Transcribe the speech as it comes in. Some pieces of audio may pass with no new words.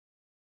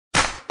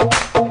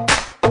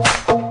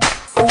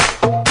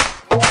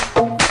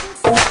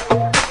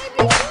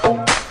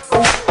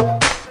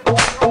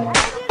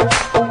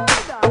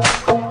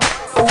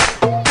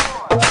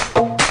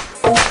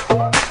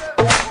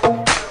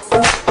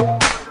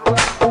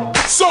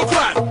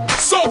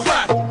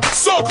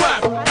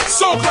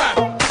so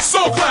clap,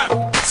 so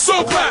clap,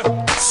 so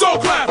clap, so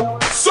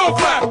clap, so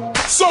clap,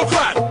 so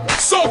clap,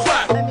 so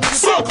clap,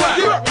 so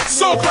clap,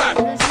 so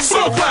clap,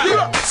 so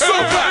clap, so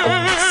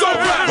clap, so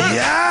clap.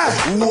 Yeah,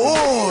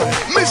 whoa.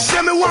 Me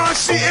say me want to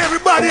see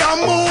everybody a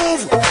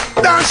move.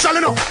 Dance all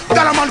enough,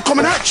 that a man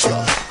coming at you.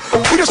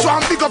 We just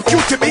want to big up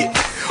QTB,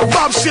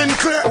 Bob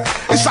Sinclair.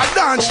 It's a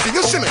dance thing,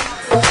 you see me?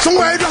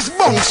 Somewhere you just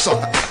bounce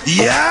up.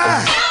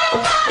 Yeah.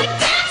 Everybody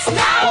dance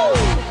now.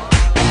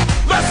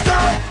 Let's go.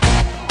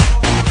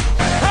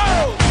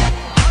 Oh.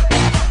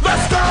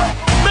 Let's go.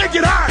 Make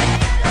it hot.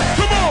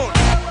 Come on.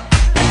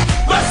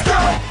 Let's go.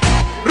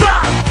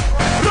 Rock.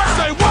 Rock.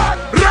 Say what?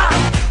 Rock.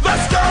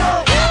 Let's go.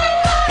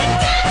 Everybody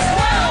dance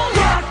now.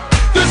 Rock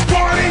this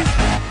party.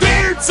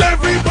 Dance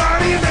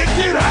everybody. Make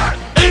it hot.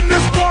 In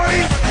this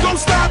party. Don't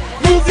stop.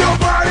 Move your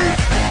body.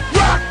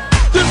 Rock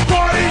this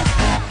party.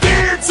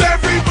 Dance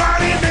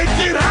everybody. Make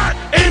it hot.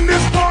 In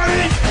this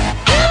party.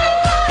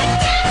 Everybody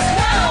dance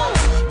now.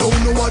 Don't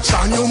know what's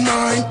on your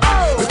mind.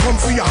 We come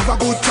for you, have a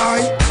good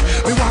time.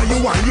 Me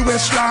want you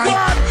waistline.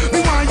 Me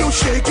want you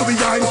shake your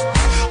behind.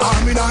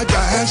 I'm in a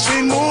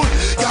dancing mood.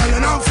 Girl,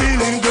 and I'm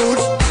feeling good.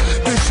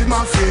 This is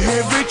my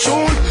favorite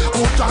tune.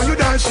 Put on your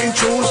dancing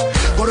shoes.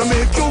 Gonna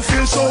make you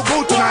feel so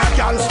good tonight,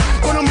 girl.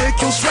 Gonna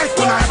make you sweat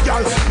tonight,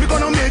 girl. We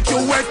gonna make you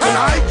wet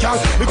tonight, girl.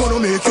 We gonna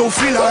make you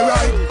feel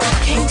alright.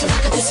 I came to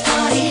rock at this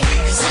party,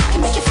 'cause I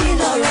can make you feel